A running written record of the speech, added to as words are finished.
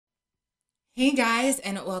Hey guys,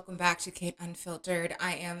 and welcome back to Kate Unfiltered.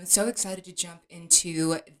 I am so excited to jump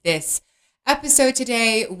into this episode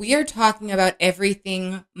today. We are talking about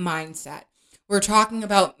everything mindset. We're talking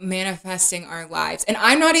about manifesting our lives. And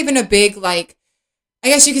I'm not even a big, I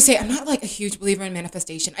guess you could say, I'm not like a huge believer in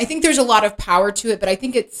manifestation. I think there's a lot of power to it, but I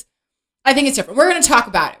think it's different. We're going to talk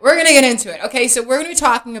about it. We're going to get into it. Okay, so we're going to be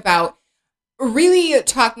talking about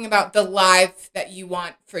the life that you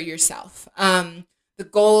want for yourself. The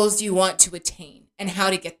goals you want to attain and how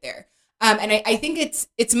to get there. And I think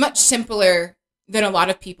it's much simpler than a lot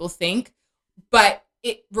of people think, but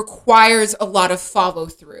it requires a lot of follow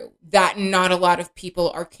through that not a lot of people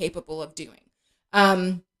are capable of doing.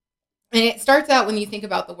 And it starts out when you think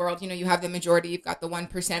about the world, you have the majority, you've got the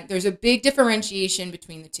 1%. There's a big differentiation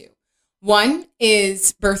between the two. One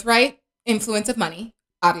is birthright, influence of money,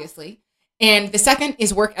 obviously. And the second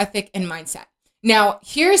is work ethic and mindset. Now,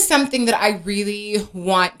 here's something that I really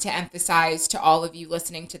want to emphasize to all of you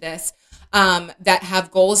listening to this, that have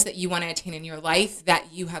goals that you want to attain in your life,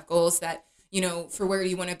 that you have goals that, for where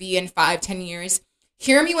you want to be in 5-10 years.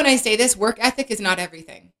 Hear me when I say this, work ethic is not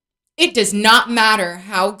everything. It does not matter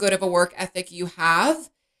how good of a work ethic you have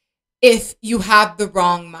if you have the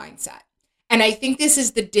wrong mindset. And I think this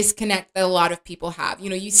is the disconnect that a lot of people have.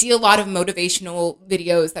 You see a lot of motivational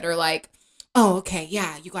videos that are like, oh, okay,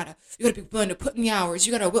 yeah, you gotta be willing to put in the hours.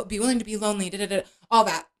 You gotta be willing to be lonely, all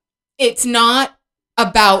that. It's not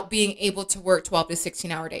about being able to work 12 to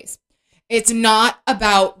 16-hour days. It's not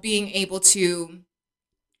about being able to,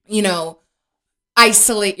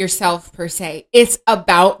 isolate yourself per se. It's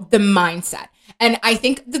about the mindset. And I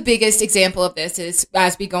think the biggest example of this is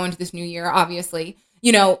as we go into this new year, obviously,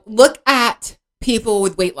 look at people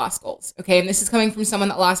with weight loss goals, okay? And this is coming from someone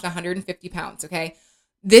that lost 150 pounds, okay?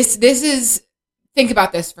 This is, think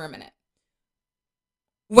about this for a minute.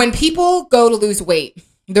 When people go to lose weight,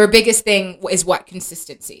 their biggest thing is what?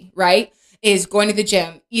 Consistency, right? Is going to the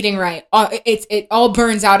gym, eating right. It all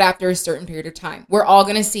burns out after a certain period of time. We're all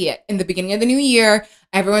going to see it. In the beginning of the new year,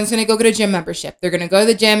 everyone's going to go get a gym membership. They're going to go to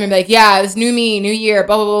the gym and be like, yeah, it's new me, new year,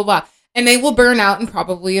 blah, blah, blah, blah. And they will burn out in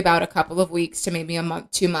probably about a couple of weeks to maybe a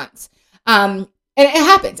month, 2 months. And it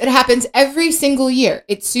happens. It happens every single year.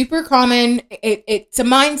 It's super common. It's a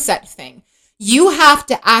mindset thing. You have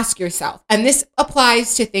to ask yourself, and this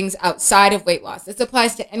applies to things outside of weight loss. This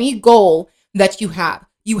applies to any goal that you have.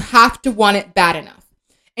 You have to want it bad enough.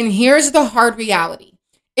 And here's the hard reality.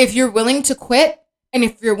 If you're willing to quit and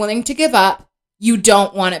if you're willing to give up, you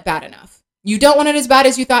don't want it bad enough. You don't want it as bad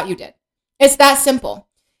as you thought you did. It's that simple.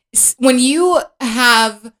 When you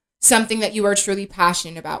have something that you are truly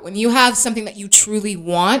passionate about, when you have something that you truly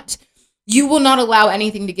want, you will not allow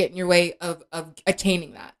anything to get in your way of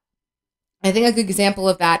attaining that. I think a good example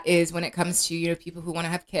of that is when it comes to, people who want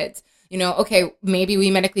to have kids. Okay, maybe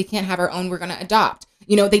we medically can't have our own, we're going to adopt.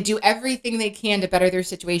 They do everything they can to better their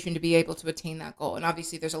situation to be able to attain that goal. And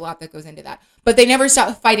obviously there's a lot that goes into that. But they never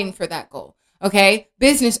stop fighting for that goal. Okay?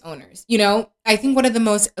 Business owners. I think one of the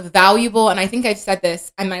most valuable, and I think I've said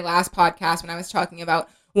this in my last podcast when I was talking about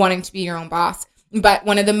wanting to be your own boss, but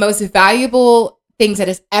one of the most valuable things that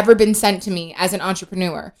has ever been sent to me as an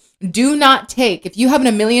entrepreneur, if you have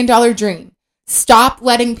 $1 million dream, stop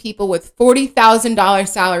letting people with $40,000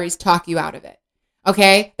 salaries talk you out of it.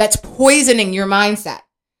 Okay? That's poisoning your mindset.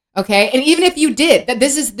 Okay? And even if you did,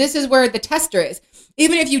 this is where the tester is.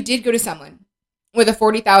 Even if you did go to someone with a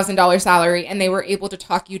 $40,000 salary and they were able to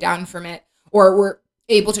talk you down from it, or were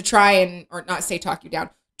able to try to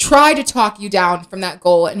talk you down from that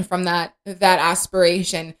goal and from that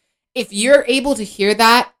aspiration. If you're able to hear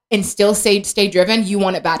that and still stay driven, you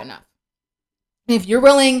want it bad enough. And if you're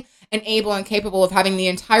willing and able and capable of having the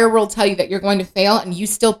entire world tell you that you're going to fail and you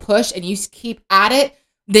still push and you keep at it,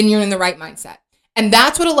 then you're in the right mindset. And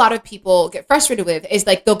that's what a lot of people get frustrated with, is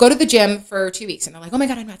like they'll go to the gym for 2 weeks and they're like, oh my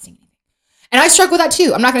God, I'm not seeing anything. And I struggle with that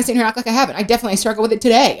too. I'm not going to sit here and act like I haven't. I definitely struggle with it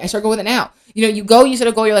today. I struggle with it now. You set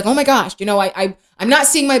a goal, you're like, oh my gosh, I'm not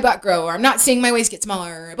seeing my butt grow, or I'm not seeing my waist get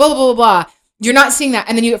smaller, or blah, blah, blah, blah. You're not seeing that.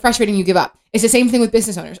 And then you get frustrated and you give up. It's the same thing with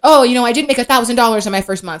business owners. Oh, I didn't make $1,000 in my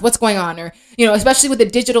first month. What's going on? Or, especially with the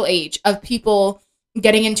digital age of people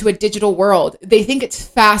getting into a digital world, they think it's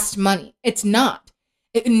fast money. It's not.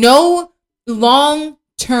 No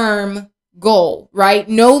long-term goal, right?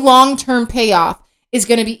 No long-term payoff is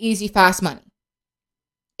going to be easy, fast money.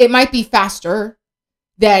 It might be faster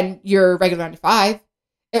than your regular 9 to 5.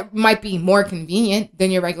 It might be more convenient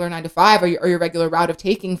than your regular 9 to 5 or your regular route of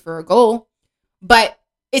taking for a goal. But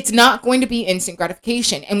it's not going to be instant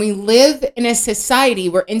gratification. And we live in a society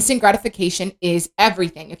where instant gratification is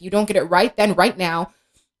everything. If you don't get it right then, right now,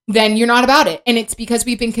 then you're not about it. And it's because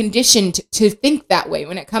we've been conditioned to think that way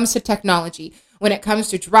when it comes to technology, when it comes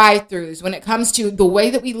to drive-throughs, when it comes to the way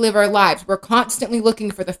that we live our lives. We're constantly looking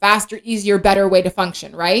for the faster, easier, better way to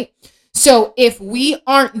function, right? So if we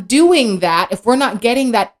aren't doing that, if we're not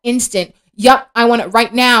getting that instant, yep, I want it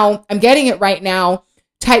right now, I'm getting it right now,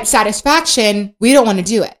 type satisfaction, we don't want to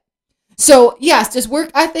do it. So yes, does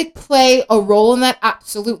work ethic play a role in that?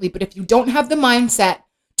 Absolutely. But if you don't have the mindset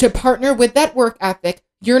to partner with that work ethic,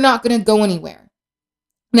 you're not going to go anywhere.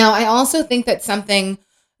 Now, I also think that something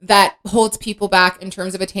that holds people back in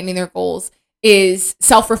terms of attaining their goals is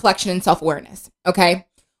self-reflection and self-awareness, okay?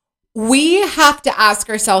 We have to ask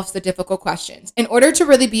ourselves the difficult questions. In order to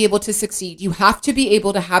really be able to succeed, you have to be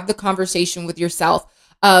able to have the conversation with yourself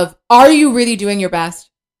of, are you really doing your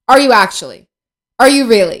best? Are you actually? Are you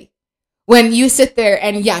really? When you sit there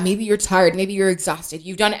and yeah, maybe you're tired, maybe you're exhausted,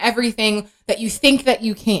 you've done everything that you think that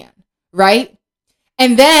you can, right?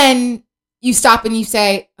 And then you stop and you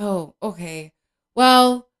say, oh, okay,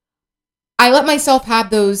 well, I let myself have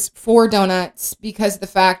those 4 donuts because of the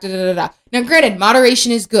fact, Now, granted,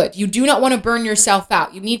 moderation is good. You do not want to burn yourself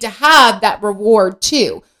out. You need to have that reward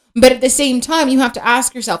too. But at the same time, you have to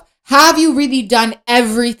ask yourself, have you really done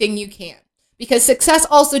everything you can? Because success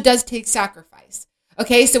also does take sacrifice.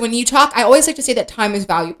 Okay, so when you talk, I always like to say that time is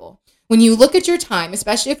valuable. When you look at your time,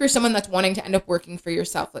 especially if you're someone that's wanting to end up working for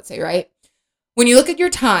yourself, let's say, right? When you look at your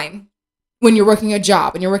time, when you're working a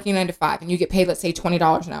job and you're working 9 to 5 and you get paid, let's say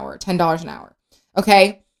 $20 an hour or $10 an hour,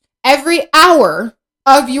 okay? Every hour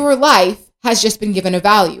of your life has just been given a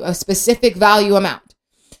value, a specific value amount.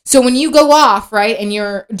 So when you go off, right, and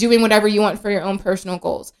you're doing whatever you want for your own personal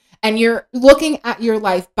goals and you're looking at your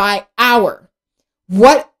life by hour,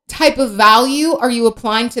 what type of value are you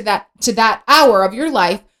applying to that hour of your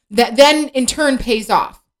life that then in turn pays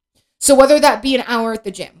off? So whether that be an hour at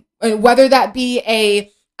the gym, whether that be an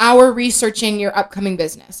hour researching your upcoming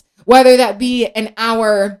business, whether that be an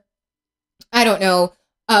hour, I don't know,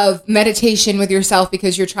 of meditation with yourself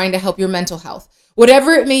because you're trying to help your mental health,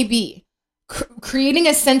 whatever it may be, creating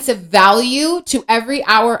a sense of value to every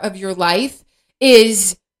hour of your life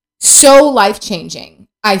is so life-changing,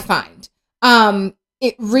 I find.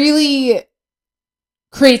 It really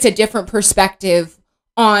creates a different perspective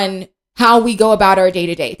on how we go about our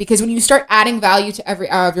day-to-day. Because when you start adding value to every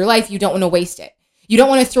hour of your life, you don't want to waste it. You don't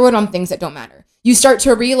want to throw it on things that don't matter. You start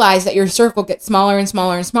to realize that your circle gets smaller and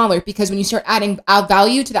smaller and smaller because when you start adding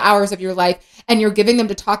value to the hours of your life and you're giving them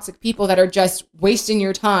to toxic people that are just wasting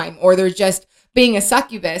your time or they're just being a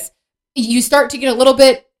succubus, you start to get a little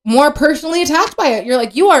bit more personally attacked by it. You're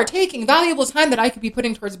like, you are taking valuable time that I could be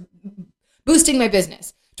putting towards boosting my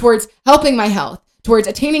business, towards helping my health, towards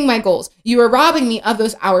attaining my goals. You are robbing me of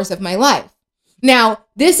those hours of my life. Now,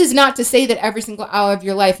 this is not to say that every single hour of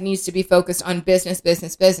your life needs to be focused on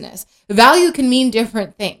business. Value can mean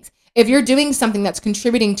different things. If you're doing something that's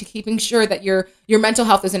contributing to keeping sure that your mental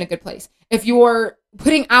health is in a good place, if you're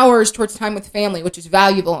putting hours towards time with family, which is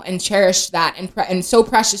valuable and cherish that and so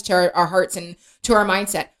precious to our hearts and to our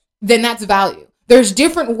mindset, then that's value. There's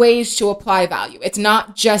different ways to apply value. It's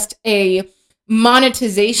not just a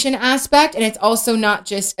monetization aspect, and it's also not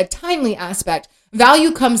just a timely aspect.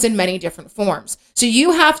 Value comes in many different forms. So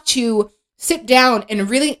you have to sit down and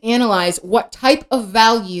really analyze what type of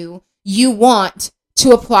value you want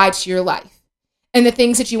to apply to your life and the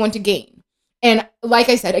things that you want to gain. And like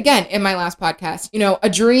I said, again, in my last podcast, a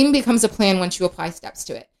dream becomes a plan once you apply steps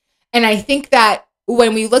to it. And I think that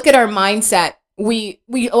when we look at our mindset, we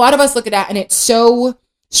a lot of us look at that and it's so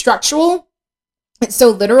structural, it's so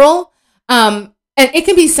literal. And it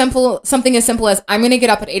can be something as simple as I'm going to get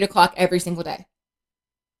up at 8 o'clock every single day.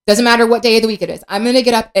 Doesn't matter what day of the week it is. I'm going to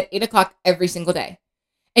get up at 8 o'clock every single day.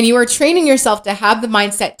 And you are training yourself to have the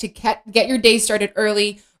mindset to get your day started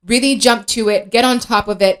early, really jump to it, get on top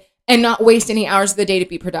of it, and not waste any hours of the day to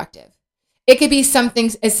be productive. It could be something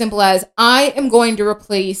as simple as I am going to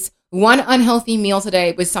replace one unhealthy meal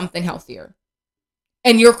today with something healthier.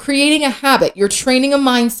 And you're creating a habit. You're training a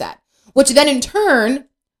mindset, which then in turn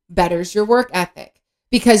betters your work ethic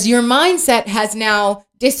because your mindset has now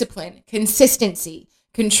discipline, consistency,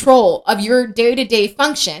 control of your day-to-day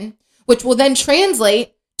function, which will then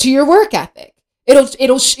translate to your work ethic.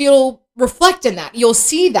 It'll reflect in that. You'll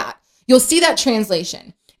see that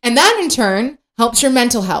translation. And that in turn helps your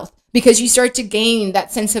mental health because you start to gain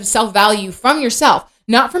that sense of self-value from yourself,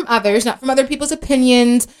 not from others, not from other people's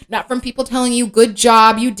opinions, not from people telling you, good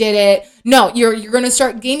job, you did it. No, you're going to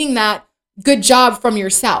start gaining that good job from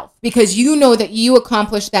yourself because you know that you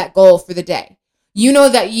accomplished that goal for the day. You know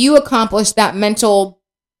that you accomplished that mental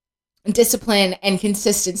discipline and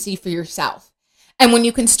consistency for yourself. And when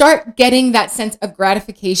you can start getting that sense of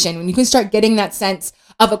gratification, when you can start getting that sense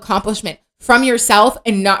of accomplishment from yourself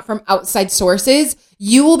and not from outside sources,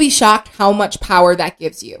 you will be shocked how much power that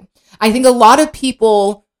gives you. I think a lot of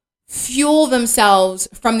people fuel themselves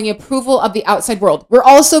from the approval of the outside world. We're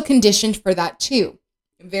also conditioned for that too.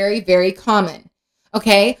 Very, very common.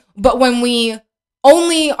 Okay. But when we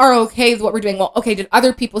only are okay with what we're doing, well, okay, did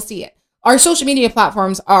other people see it? Our social media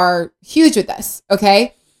platforms are huge with this.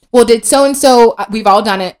 Okay. Well, did so-and-so, we've all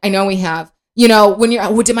done it. I know we have. You know, when you're,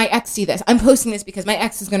 oh, did my ex see this? I'm posting this because my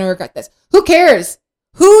ex is going to regret this. Who cares?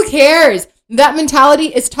 Who cares? That mentality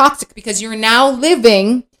is toxic because you're now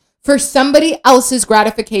living for somebody else's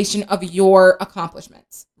gratification of your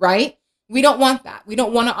accomplishments, right? We don't want that. We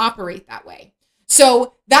don't want to operate that way.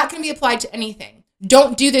 So that can be applied to anything.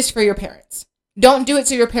 Don't do this for your parents. Don't do it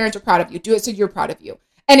so your parents are proud of you. Do it so you're proud of you.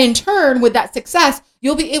 And in turn, with that success,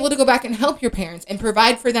 you'll be able to go back and help your parents and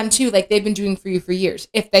provide for them too, like they've been doing for you for years,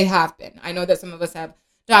 if they have been. I know that some of us have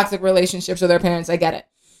toxic relationships with our parents. I get it.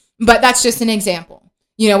 But that's just an example.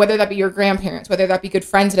 You know, whether that be your grandparents, whether that be good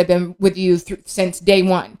friends that have been with you since day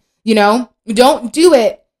one. You know, don't do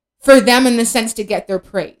it for them in the sense to get their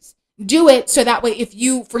praise. Do it so that way if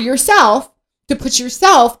you, for yourself, to put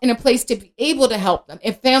yourself in a place to be able to help them.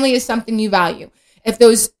 If family is something you value, if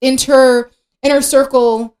those inner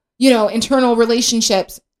circle, you know, internal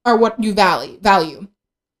relationships are what you value,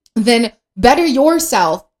 then better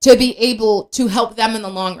yourself to be able to help them in the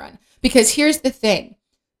long run. Because here's the thing.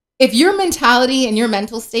 If your mentality and your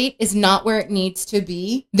mental state is not where it needs to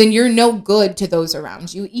be, then you're no good to those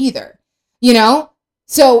around you either. You know?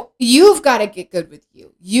 So you've got to get good with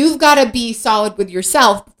you. You've got to be solid with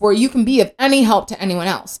yourself before you can be of any help to anyone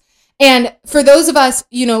else. And for those of us,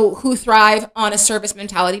 you know, who thrive on a service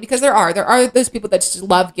mentality, because there are those people that just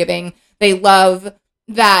love giving. They love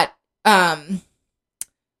that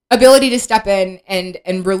ability to step in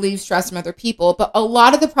and relieve stress from other people. But a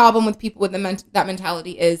lot of the problem with people with that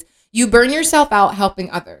mentality is you burn yourself out helping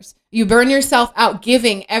others. You burn yourself out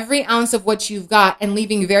giving every ounce of what you've got and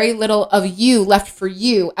leaving very little of you left for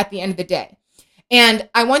you at the end of the day. And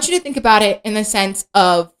I want you to think about it in the sense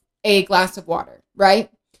of a glass of water, right?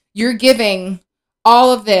 You're giving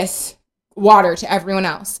all of this water to everyone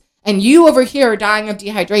else. And you over here are dying of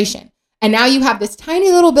dehydration. And now you have this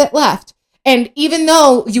tiny little bit left. And even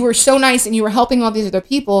though you were so nice and you were helping all these other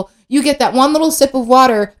people, you get that one little sip of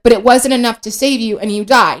water, but it wasn't enough to save you and you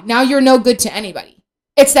die. Now you're no good to anybody.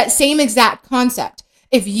 It's that same exact concept.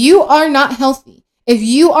 If you are not healthy, if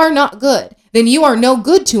you are not good, then you are no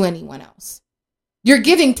good to anyone else. You're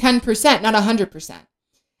giving 10%, not 100%.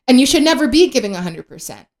 And you should never be giving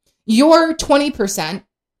 100%. Your 20%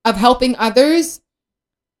 of helping others,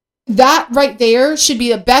 that right there should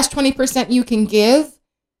be the best 20% you can give.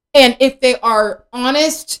 And if they are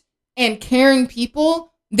honest and caring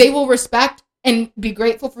people, they will respect and be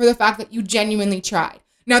grateful for the fact that you genuinely tried.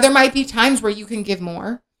 Now, there might be times where you can give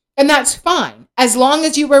more, and that's fine, as long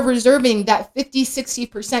as you are reserving that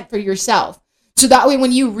 50-60% for yourself. So that way,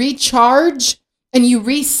 when you recharge and you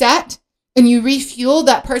reset and you refuel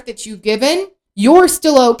that part that you've given, you're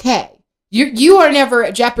still okay. You are never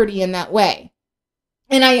at jeopardy in that way.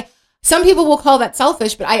 And some people will call that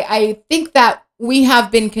selfish, but I think that we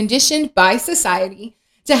have been conditioned by society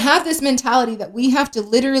to have this mentality that we have to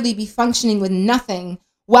literally be functioning with nothing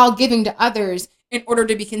while giving to others in order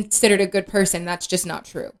to be considered a good person. That's just not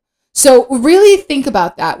true. So really think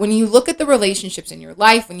about that when you look at the relationships in your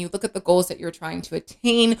life, when you look at the goals that you're trying to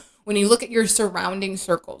attain, when you look at your surrounding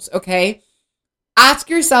circles, okay? Ask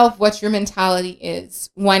yourself what your mentality is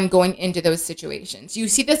when going into those situations. You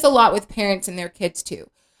see this a lot with parents and their kids too.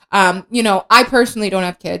 You know, I personally don't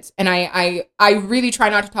have kids, and I really try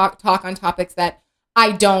not to talk on topics that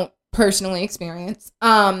I don't personally experience.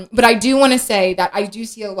 But I do want to say that I do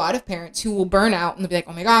see a lot of parents who will burn out and they'll be like,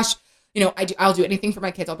 oh my gosh, you know, I'll do anything for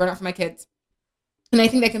my kids. I'll burn out for my kids. And I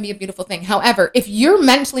think that can be a beautiful thing. However, if you're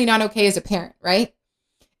mentally not okay as a parent, right?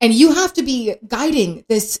 And you have to be guiding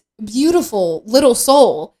this beautiful little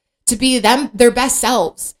soul to be their best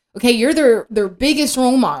selves. Okay. You're their biggest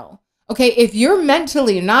role model. Okay. If you're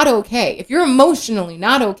mentally not okay, if you're emotionally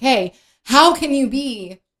not okay, how can you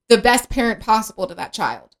be the best parent possible to that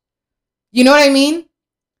child? You know what I mean?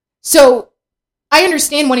 So I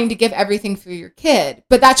understand wanting to give everything for your kid,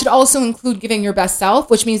 but that should also include giving your best self,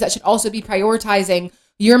 which means that should also be prioritizing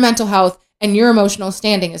your mental health and your emotional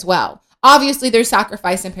standing as well. Obviously, there's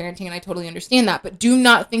sacrifice in parenting, and I totally understand that, but do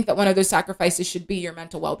not think that one of those sacrifices should be your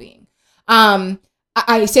mental well-being.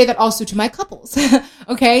 I say that also to my couples,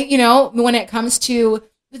 okay? You know, when it comes to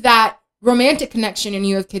that romantic connection and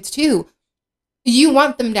you have kids too, you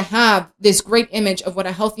want them to have this great image of what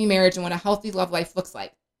a healthy marriage and what a healthy love life looks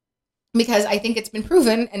like. Because I think it's been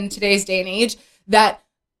proven in today's day and age that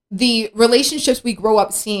the relationships we grow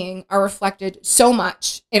up seeing are reflected so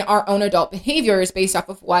much in our own adult behaviors based off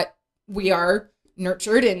of what we are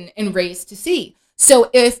nurtured and raised to see. So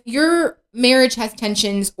if your marriage has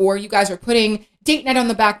tensions, or you guys are putting date night on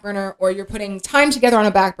the back burner, or you're putting time together on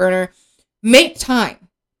a back burner, make time.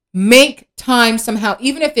 Make time somehow,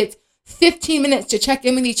 even if it's 15 minutes to check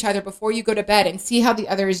in with each other before you go to bed and see how the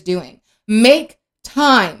other is doing. Make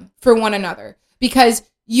time for one another, because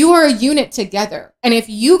you are a unit together. And if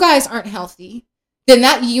you guys aren't healthy, then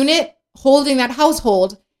that unit holding that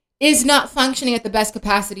household is not functioning at the best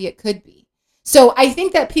capacity it could be. So I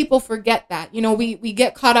think that people forget that. We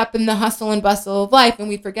get caught up in the hustle and bustle of life, and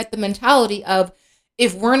we forget the mentality of,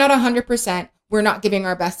 if we're not 100%, we're not giving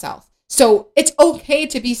our best self. So it's okay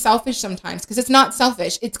to be selfish sometimes, because it's not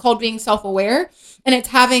selfish. It's called being self-aware, and it's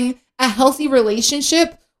having a healthy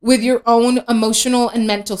relationship with your own emotional and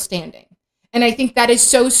mental standing. And I think that is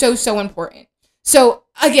so, so, so important. So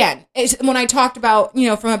again, when I talked about,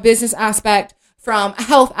 from a business aspect, from a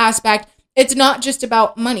health aspect, it's not just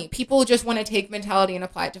about money. People just want to take mentality and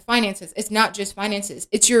apply it to finances. It's not just finances.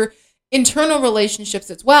 It's your internal relationships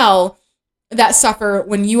as well that suffer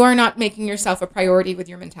when you are not making yourself a priority with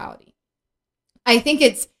your mentality. I think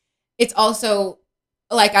it's also,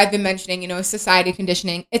 like I've been mentioning, society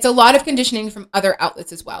conditioning. It's a lot of conditioning from other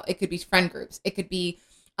outlets as well. It could be friend groups. It could be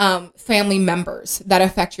family members that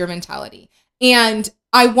affect your mentality. And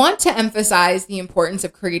I want to emphasize the importance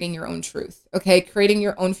of creating your own truth, okay? Creating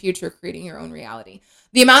your own future, creating your own reality.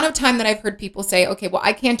 The amount of time that I've heard people say, okay, well,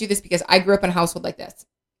 I can't do this because I grew up in a household like this.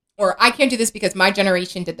 Or I can't do this because my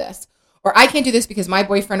generation did this. Or I can't do this because my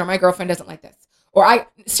boyfriend or my girlfriend doesn't like this. Or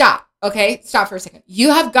stop, okay? Stop for a second. You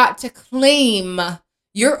have got to claim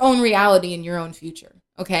your own reality and your own future,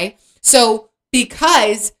 okay? So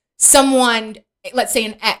because someone, let's say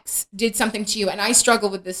an ex, did something to you, and I struggle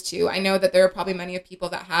with this too. I know that there are probably many of people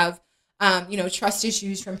that have, trust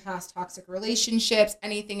issues from past toxic relationships,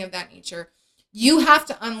 anything of that nature. You have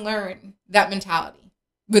to unlearn that mentality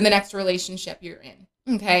with the next relationship you're in,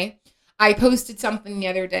 okay? I posted something the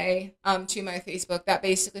other day to my Facebook that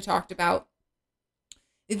basically talked about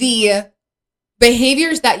the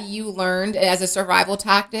behaviors that you learned as a survival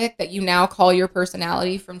tactic that you now call your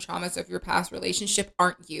personality from traumas of your past relationship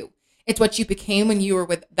aren't you. It's what you became when you were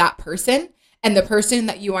with that person, and the person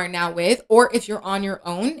that you are now with. Or if you're on your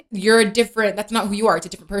own, that's not who you are. It's a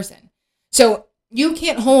different person. So you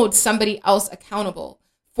can't hold somebody else accountable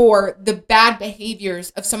for the bad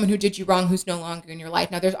behaviors of someone who did you wrong, who's no longer in your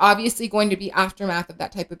life. Now, there's obviously going to be aftermath of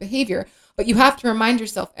that type of behavior, but you have to remind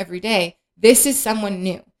yourself every day, this is someone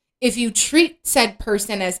new. If you treat said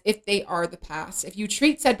person as if they are the past, if you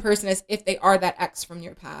treat said person as if they are that ex from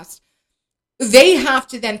your past, they have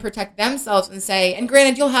to then protect themselves and say, and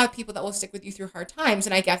granted, you'll have people that will stick with you through hard times,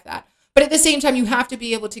 and I get that. But at the same time, you have to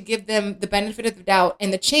be able to give them the benefit of the doubt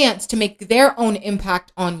and the chance to make their own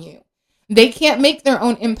impact on you. They can't make their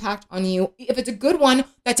own impact on you. If it's a good one,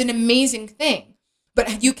 that's an amazing thing.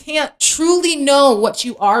 But you can't truly know what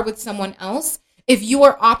you are with someone else if you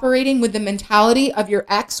are operating with the mentality of your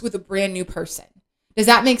ex with a brand new person. Does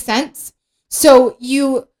that make sense? So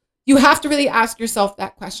you have to really ask yourself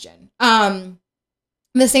that question.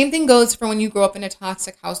 The same thing goes for when you grow up in a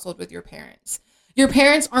toxic household with your parents. Your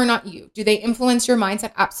parents are not you. Do they influence your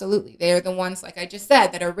mindset? Absolutely. They are the ones, like I just said,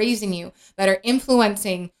 that are raising you, that are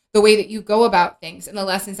influencing the way that you go about things and the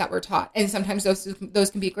lessons that we're taught. And sometimes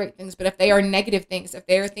those can be great things, but if they are negative things, if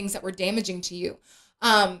they are things that were damaging to you,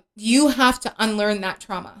 you have to unlearn that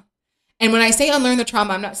trauma. And when I say unlearn the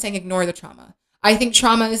trauma, I'm not saying ignore the trauma. I think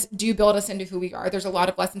traumas do build us into who we are. There's a lot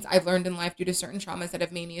of lessons I've learned in life due to certain traumas that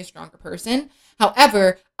have made me a stronger person.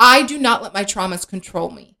 However, I do not let my traumas control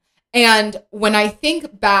me. And when I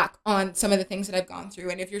think back on some of the things that I've gone through,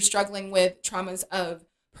 and if you're struggling with traumas of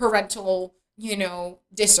parental,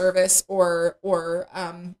 disservice or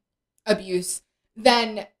abuse,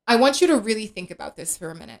 then I want you to really think about this for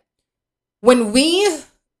a minute. When we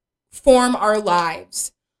form our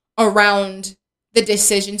lives around the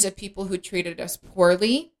decisions of people who treated us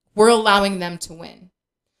poorly, we're allowing them to win.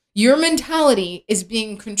 Your mentality is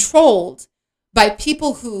being controlled by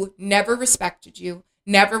people who never respected you,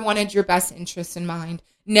 never wanted your best interests in mind,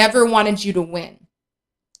 never wanted you to win.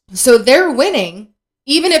 So they're winning,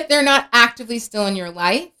 even if they're not actively still in your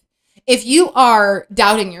life. If you are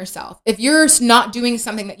doubting yourself, if you're not doing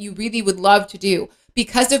something that you really would love to do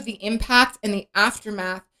because of the impact and the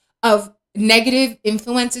aftermath of negative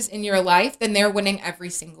influences in your life, then they're winning every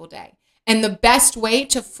single day. And the best way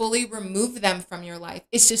to fully remove them from your life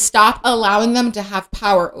is to stop allowing them to have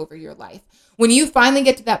power over your life. When you finally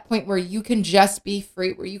get to that point where you can just be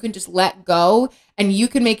free, where you can just let go and you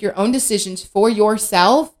can make your own decisions for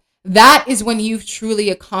yourself, that is when you've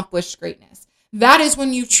truly accomplished greatness. That is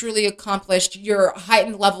when you've truly accomplished your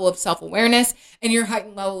heightened level of self-awareness and your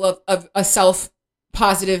heightened level of a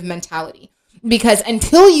self-positive mentality. Because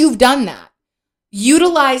until you've done that,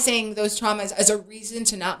 utilizing those traumas as a reason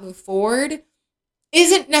to not move forward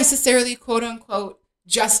isn't necessarily quote unquote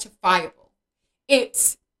justifiable.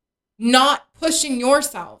 It's not pushing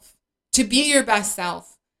yourself to be your best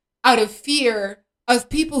self out of fear of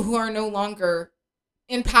people who are no longer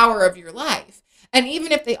in power of your life. And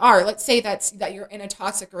even if they are, let's say that you're in a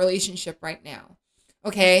toxic relationship right now,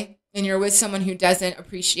 okay? And you're with someone who doesn't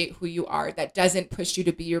appreciate who you are, that doesn't push you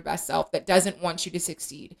to be your best self, that doesn't want you to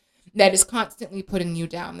succeed, that is constantly putting you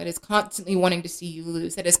down, that is constantly wanting to see you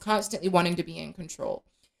lose, that is constantly wanting to be in control.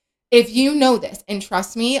 If you know this, and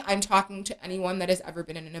trust me, I'm talking to anyone that has ever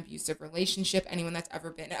been in an abusive relationship, anyone that's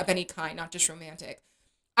ever been of any kind, not just romantic.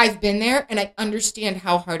 I've been there and I understand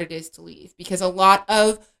how hard it is to leave because a lot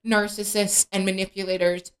of narcissists and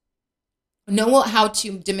manipulators know how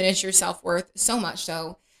to diminish your self-worth so much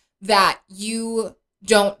so that you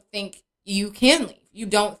don't think you can leave. You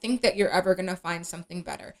don't think that you're ever going to find something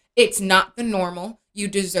better. It's not the normal. You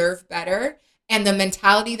deserve better. And the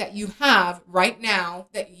mentality that you have right now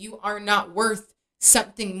that you are not worth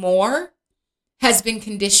something more has been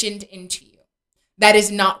conditioned into you. That is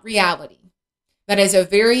not reality. That is a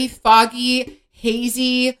very foggy,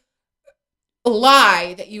 hazy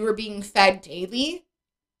lie that you are being fed daily,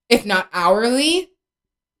 if not hourly.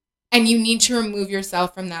 And you need to remove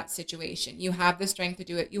yourself from that situation. You have the strength to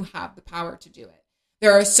do it. You have the power to do it.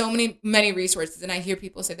 There are so many resources, and I hear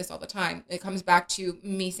people say this all the time. It comes back to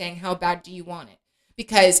me saying, how bad do you want it?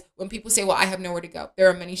 Because when people say, well, I have nowhere to go, there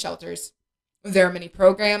are many shelters. There are many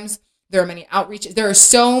programs. There are many outreaches. There are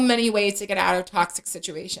so many ways to get out of toxic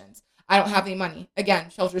situations. I don't have any money. Again,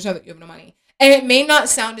 shelters know that you have no money. And it may not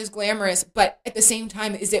sound as glamorous, but at the same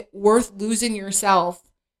time, is it worth losing yourself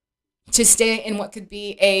to stay in what could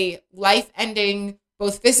be a life-ending,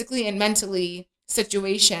 both physically and mentally,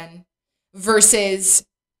 situation versus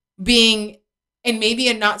being in maybe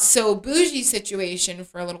a not so bougie situation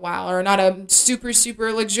for a little while or not a super,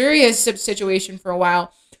 super luxurious situation for a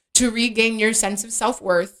while to regain your sense of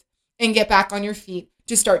self-worth and get back on your feet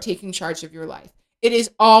to start taking charge of your life. It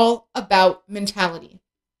is all about mentality.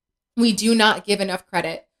 We do not give enough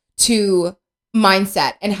credit to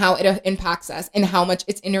mindset and how it impacts us and how much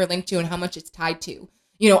it's interlinked to and how much it's tied to.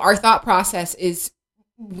 You know, our thought process is,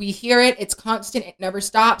 we hear it, it's constant, it never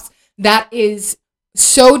stops. That is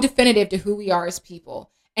so definitive to who we are as people.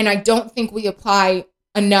 And I don't think we apply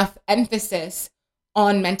enough emphasis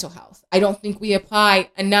on mental health. I don't think we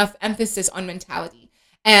apply enough emphasis on mentality.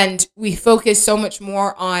 And we focus so much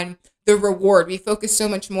more on the reward. We focus so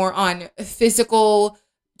much more on physical,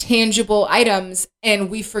 tangible items. And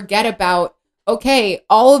we forget about, okay,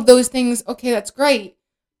 all of those things, okay, that's great.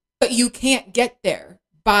 But you can't get there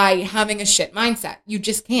by having a shit mindset. You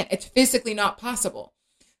just can't. It's physically not possible.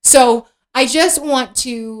 So I just want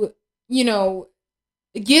to,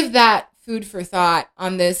 give that food for thought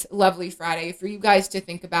on this lovely Friday for you guys to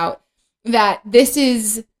think about that this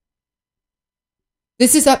is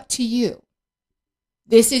up to you.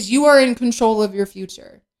 You are in control of your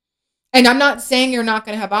future. And I'm not saying you're not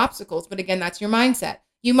going to have obstacles, but again, that's your mindset.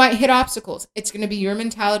 You might hit obstacles. It's going to be your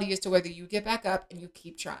mentality as to whether you get back up and you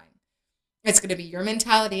keep trying. It's going to be your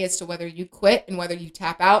mentality as to whether you quit and whether you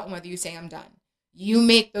tap out and whether you say, I'm done. You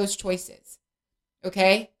make those choices.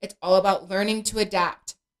 Okay? It's all about learning to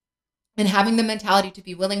adapt and having the mentality to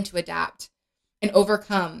be willing to adapt and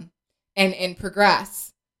overcome and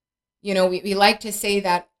progress. We like to say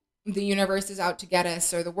that the universe is out to get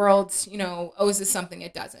us or the world, owes us something.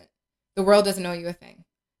 It doesn't. The world doesn't owe you a thing.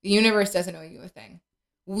 The universe doesn't owe you a thing.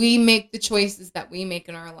 We make the choices that we make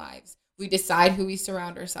in our lives. We decide who we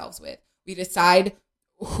surround ourselves with. We decide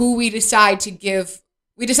who we decide to give.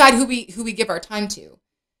 We decide who we give our time to.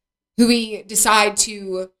 Who we decide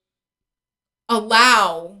to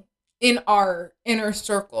allow in our inner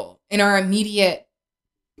circle, in our immediate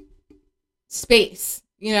space,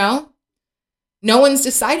 No one's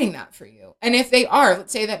deciding that for you. And if they are,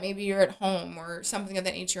 let's say that maybe you're at home or something of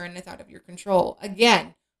that nature and it's out of your control.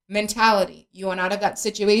 Again, mentality. You want out of that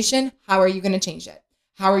situation. How are you going to change it?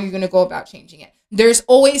 How are you going to go about changing it? There's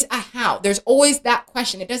always a how. There's always that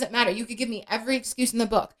question. It doesn't matter. You could give me every excuse in the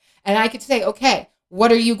book. And I could say, okay,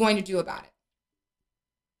 what are you going to do about it?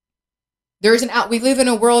 There is an out. We live in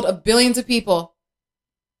a world of billions of people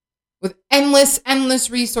with endless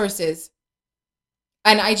resources.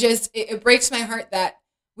 And it breaks my heart that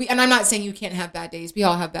and I'm not saying you can't have bad days. We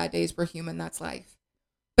all have bad days. We're human. That's life.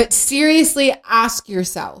 But seriously ask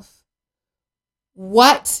yourself,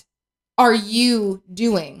 what are you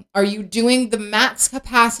doing? Are you doing the max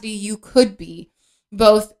capacity you could be,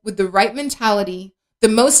 both with the right mentality, the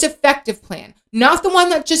most effective plan, not the one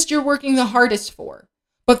that just you're working the hardest for,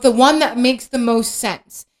 but the one that makes the most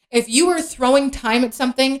sense? If you are throwing time at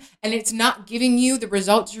something and it's not giving you the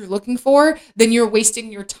results you're looking for, then you're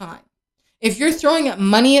wasting your time. If you're throwing up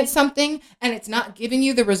money at something and it's not giving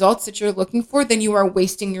you the results that you're looking for, then you are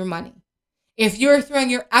wasting your money. If you're throwing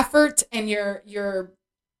your effort and your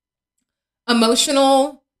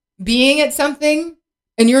emotional being at something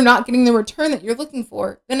and you're not getting the return that you're looking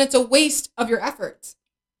for, then it's a waste of your efforts.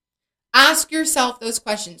 Ask yourself those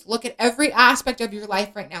questions. Look at every aspect of your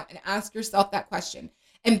life right now and ask yourself that question.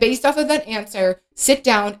 And based off of that answer, sit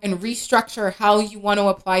down and restructure how you want to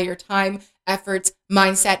apply your time, efforts,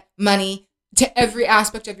 mindset, money to every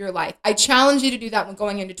aspect of your life. I challenge you to do that when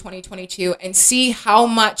going into 2022 and see how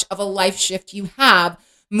much of a life shift you have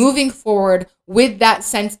moving forward with that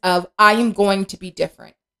sense of, I am going to be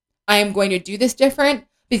different. I am going to do this different,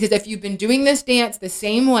 because if you've been doing this dance the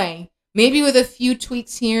same way, maybe with a few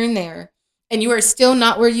tweaks here and there, and you are still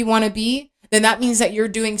not where you want to be, then that means that you're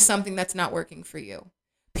doing something that's not working for you.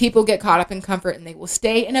 People get caught up in comfort and they will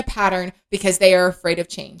stay in a pattern because they are afraid of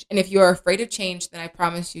change. And if you are afraid of change, then I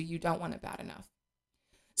promise you, you don't want it bad enough.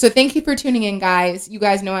 So thank you for tuning in, guys. You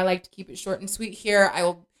guys know I like to keep it short and sweet here. I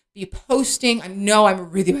will be posting. I know I'm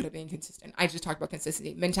really bad at being consistent. I just talked about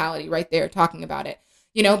consistency, mentality right there, talking about it,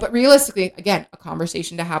 but realistically, again, a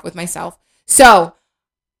conversation to have with myself. So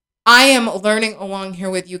I am learning along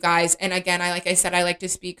here with you guys. And again, like I said, I like to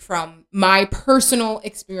speak from my personal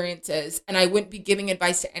experiences, and I wouldn't be giving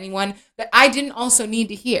advice to anyone that I didn't also need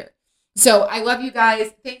to hear. So I love you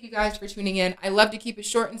guys. Thank you guys for tuning in. I love to keep it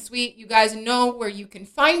short and sweet. You guys know where you can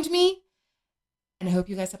find me. And I hope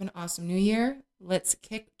you guys have an awesome new year. Let's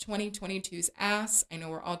kick 2022's ass. I know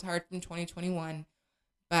we're all tired from 2021,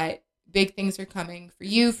 but big things are coming for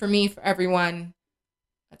you, for me, for everyone.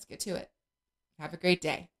 Let's get to it. Have a great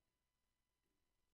day.